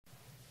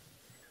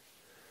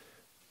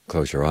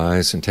Close your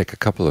eyes and take a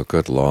couple of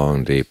good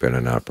long, deep in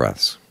and out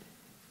breaths.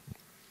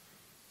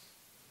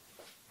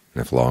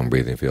 If long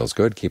breathing feels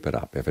good, keep it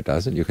up. If it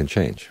doesn't, you can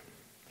change.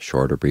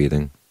 Shorter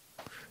breathing,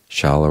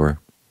 shallower,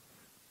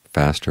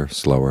 faster,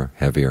 slower,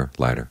 heavier,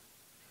 lighter.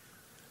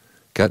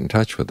 Get in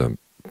touch with the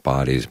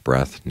body's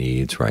breath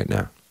needs right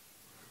now.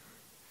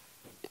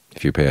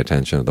 If you pay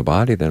attention to the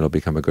body, then it'll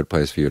become a good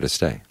place for you to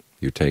stay.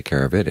 You take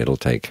care of it, it'll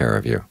take care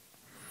of you.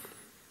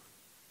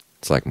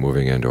 It's like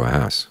moving into a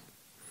house.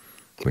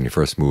 When you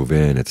first move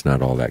in, it's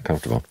not all that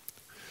comfortable.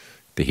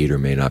 The heater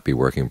may not be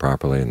working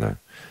properly, and there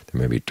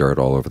may be dirt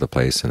all over the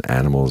place and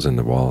animals in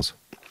the walls.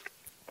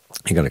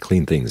 You've got to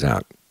clean things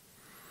out.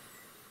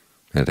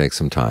 And it takes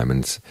some time,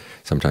 and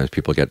sometimes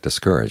people get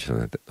discouraged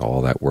with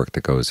all that work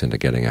that goes into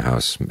getting a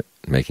house,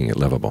 making it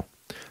livable.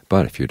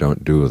 But if you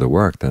don't do the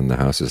work, then the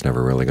house is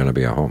never really going to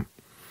be a home.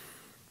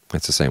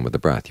 It's the same with the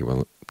breath. You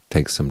will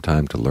take some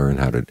time to learn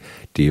how to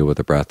deal with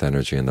the breath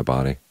energy in the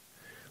body,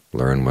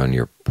 learn when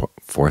you're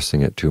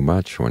forcing it too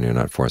much, when you're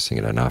not forcing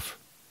it enough,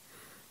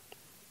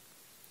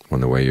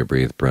 when the way you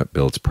breathe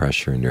builds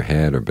pressure in your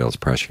head or builds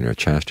pressure in your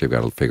chest. You've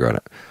got to figure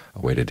out a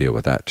way to deal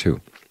with that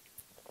too.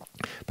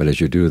 But as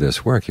you do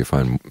this work, you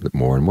find that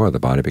more and more the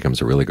body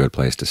becomes a really good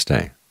place to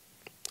stay,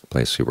 a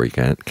place where you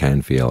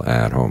can feel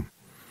at home.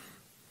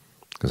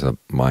 Because the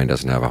mind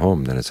doesn't have a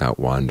home, then it's out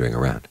wandering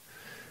around.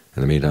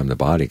 In the meantime, the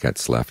body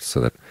gets left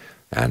so that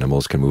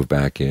animals can move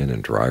back in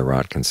and dry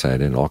rot can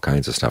set in. All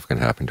kinds of stuff can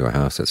happen to a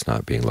house that's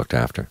not being looked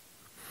after.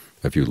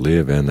 If you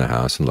live in the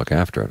house and look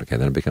after it, okay,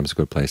 then it becomes a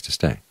good place to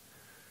stay.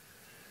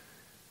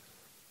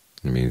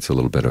 I mean, it's a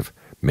little bit of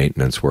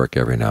maintenance work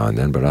every now and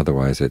then, but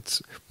otherwise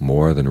it's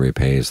more than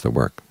repays the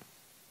work,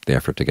 the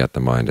effort to get the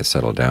mind to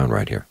settle down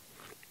right here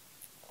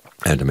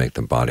and to make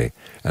the body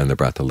and the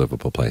breath a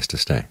livable place to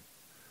stay.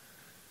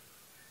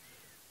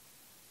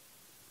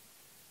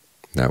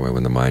 That way,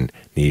 when the mind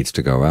needs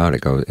to go out,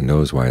 it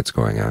knows why it's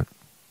going out.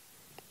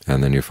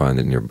 And then you find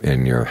that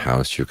in your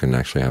house you can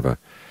actually have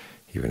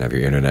you can have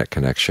your internet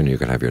connection, you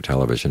can have your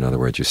television. In other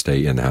words, you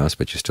stay in the house,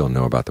 but you still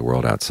know about the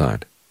world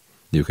outside.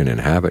 You can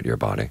inhabit your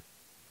body.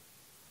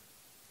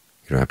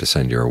 You don't have to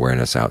send your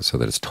awareness out so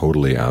that it's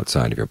totally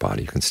outside of your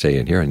body. You can stay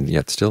in here and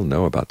yet still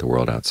know about the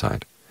world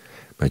outside.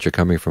 But you're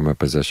coming from a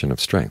position of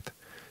strength,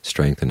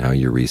 strength in how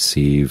you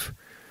receive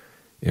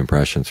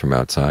impressions from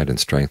outside and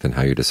strength in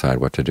how you decide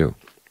what to do.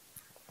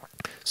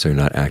 So you're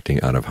not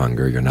acting out of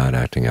hunger, you're not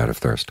acting out of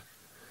thirst.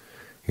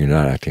 You're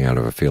not acting out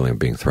of a feeling of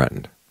being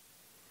threatened.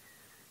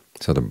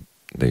 So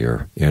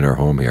your inner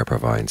home here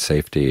provides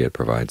safety, it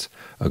provides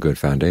a good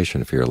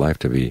foundation for your life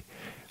to be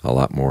a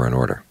lot more in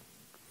order.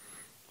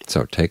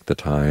 So take the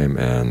time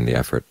and the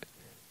effort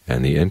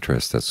and the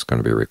interest that's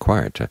going to be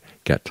required to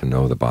get to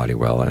know the body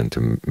well and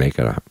to make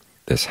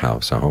this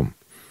house a home.